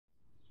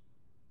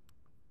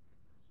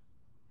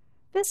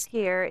This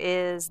here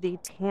is the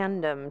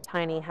Tandem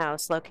tiny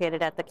house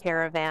located at the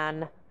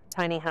Caravan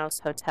Tiny House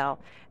Hotel.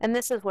 And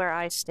this is where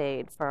I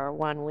stayed for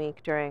 1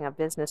 week during a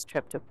business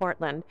trip to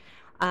Portland.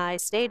 I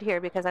stayed here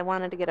because I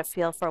wanted to get a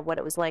feel for what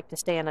it was like to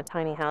stay in a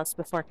tiny house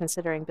before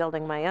considering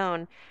building my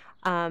own.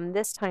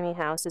 This tiny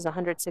house is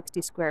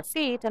 160 square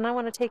feet, and I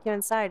want to take you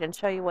inside and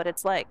show you what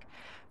it's like.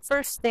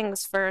 First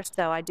things first,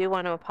 though, I do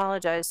want to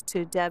apologize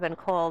to Deb and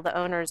Cole, the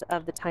owners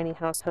of the Tiny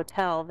House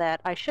Hotel,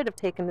 that I should have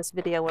taken this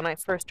video when I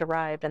first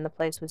arrived and the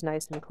place was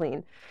nice and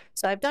clean.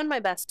 So I've done my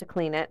best to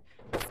clean it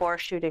before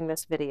shooting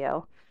this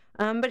video.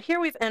 But here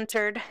we've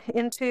entered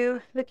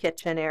into the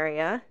kitchen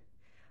area.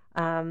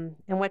 And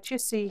what you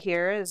see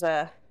here is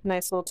a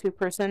nice little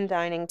two-person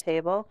dining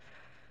table.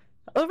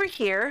 Over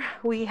here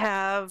we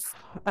have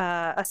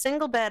a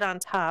single bed on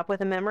top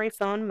with a memory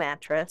foam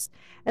mattress,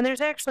 and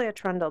there's actually a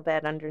trundle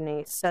bed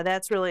underneath, so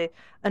that's really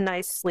a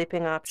nice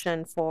sleeping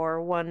option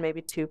for one,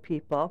 maybe two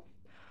people.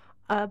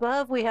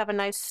 Above we have a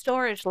nice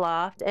storage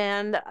loft,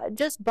 and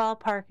just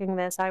ballparking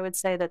this, I would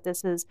say that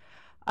this is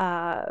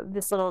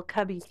this little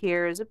cubby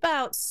here is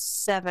about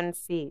 7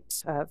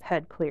 feet of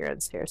head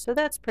clearance here, so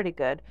that's pretty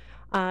good.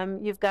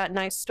 You've got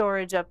nice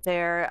storage up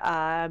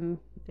there.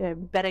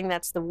 Betting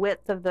that's the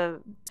width of the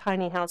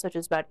tiny house, which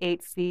is about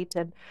 8 feet,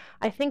 and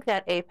I think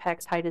that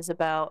apex height is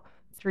about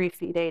 3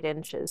 feet 8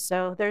 inches.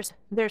 So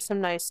there's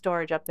some nice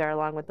storage up there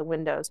along with the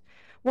windows.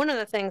 One of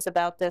the things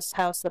about this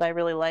house that I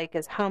really like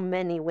is how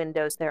many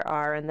windows there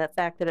are, and the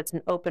fact that it's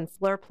an open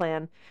floor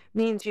plan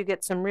means you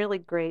get some really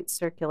great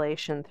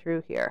circulation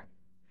through here.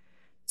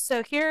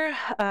 So here,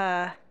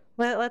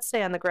 let's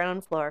stay on the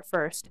ground floor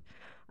first.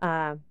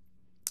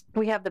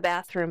 We have the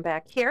bathroom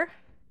back here.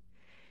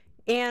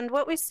 And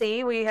what we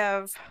see, we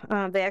have,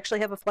 they actually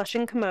have a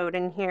flushing commode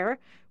in here,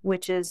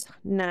 which is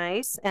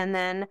nice. And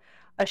then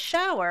a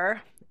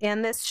shower.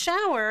 And this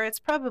shower, it's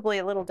probably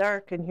a little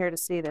dark in here to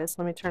see this.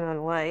 Let me turn on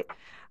the light.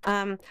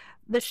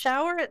 The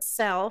shower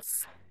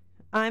itself,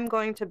 I'm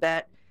going to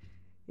bet,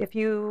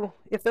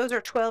 if those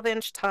are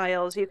 12-inch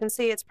tiles, you can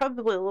see it's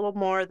probably a little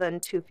more than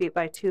 2 feet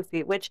by 2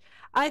 feet, which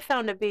I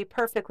found to be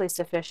perfectly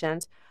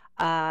sufficient.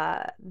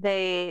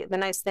 The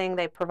nice thing,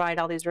 they provide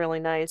all these really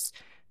nice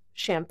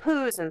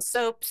shampoos and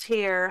soaps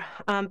here,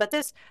 but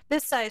this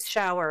size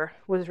shower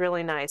was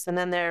really nice, and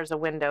then there's a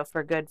window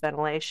for good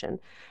ventilation.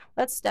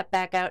 Let's step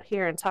back out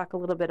here and talk a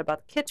little bit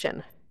about the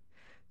kitchen.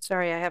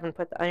 Sorry I haven't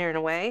put the iron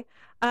away.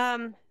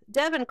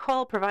 Deb and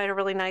Cole provide a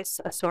really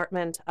nice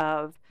assortment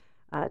of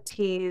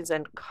teas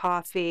and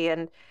coffee,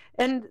 and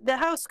the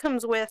house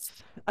comes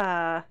with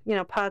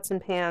pots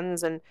and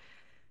pans and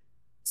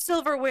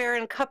silverware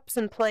and cups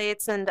and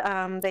plates,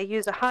 and they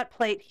use a hot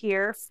plate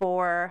here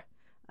for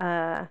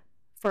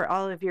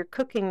all of your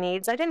cooking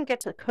needs. I didn't get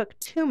to cook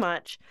too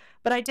much,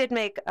 but I did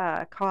make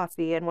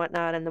coffee and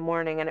whatnot in the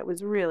morning, and it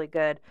was really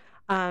good.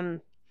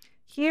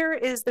 Here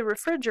is the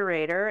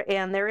refrigerator,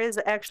 and there is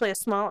actually a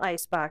small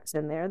ice box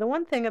in there. The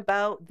one thing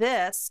about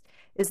this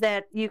is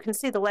that you can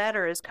see the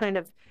ladder is kind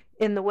of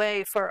in the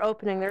way for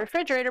opening the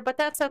refrigerator, but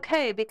that's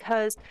okay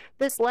because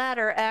this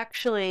ladder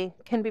actually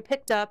can be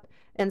picked up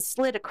and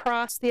slid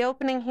across the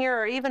opening here,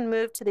 or even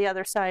moved to the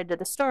other side to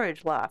the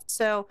storage loft.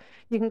 So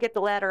you can get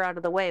the ladder out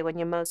of the way when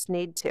you most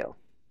need to.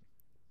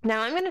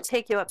 Now I'm going to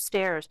take you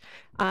upstairs.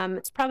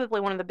 It's probably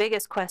one of the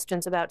biggest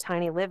questions about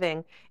tiny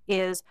living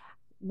is,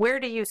 where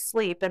do you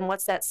sleep and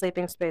what's that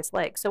sleeping space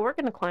like? So we're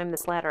going to climb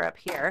this ladder up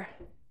here.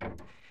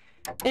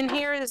 And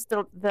here is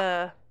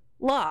the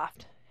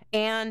loft.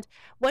 And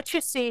what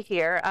you see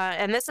here,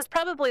 and this is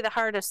probably the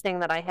hardest thing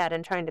that I had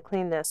in trying to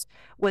clean this,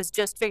 was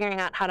just figuring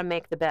out how to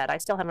make the bed. I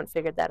still haven't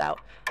figured that out.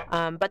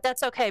 But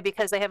that's okay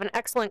because they have an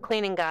excellent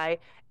cleaning guy,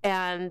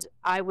 and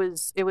it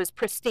was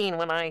pristine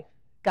when I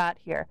got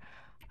here.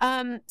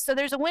 So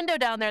there's a window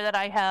down there that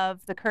I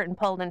have the curtain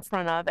pulled in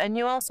front of, and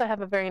you also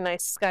have a very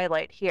nice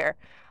skylight here.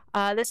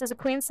 This is a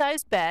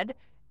queen-size bed,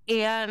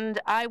 and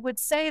I would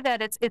say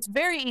that it's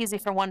very easy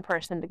for one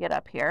person to get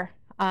up here.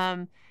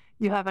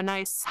 You have a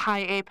nice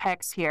high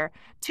apex here.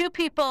 Two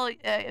people,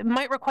 it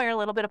might require a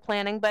little bit of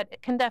planning, but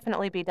it can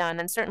definitely be done.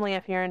 And certainly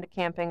if you're into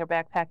camping or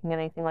backpacking,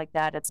 anything like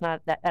that, it's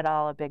not at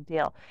all a big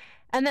deal.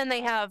 And then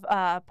they have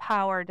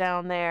power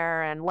down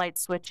there and light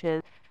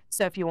switches.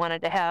 So if you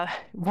wanted to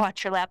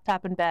watch your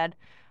laptop in bed,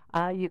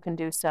 you can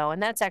do so.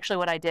 And that's actually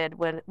what I did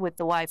with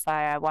the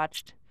Wi-Fi.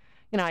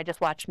 I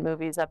just watched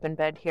movies up in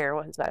bed here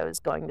as I was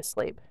going to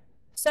sleep.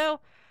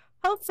 So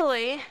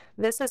hopefully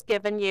this has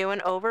given you an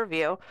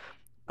overview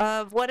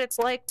of what it's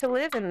like to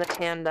live in the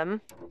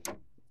Tandem.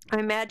 I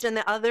imagine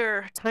the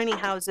other tiny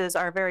houses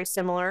are very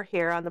similar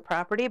here on the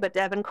property, but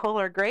Deb and Cole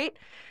are great.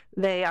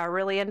 They are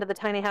really into the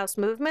tiny house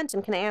movement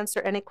and can answer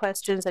any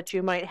questions that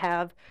you might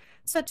have,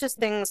 such as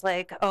things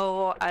like,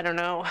 I don't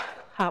know,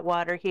 hot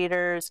water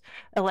heaters,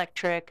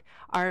 electric,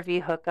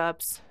 RV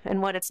hookups,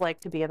 and what it's like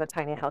to be in the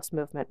tiny house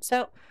movement.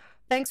 So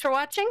thanks for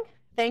watching.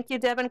 Thank you,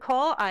 Deb and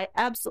Cole. I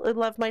absolutely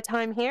love my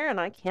time here, and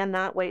I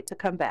cannot wait to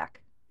come back.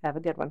 Have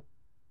a good one.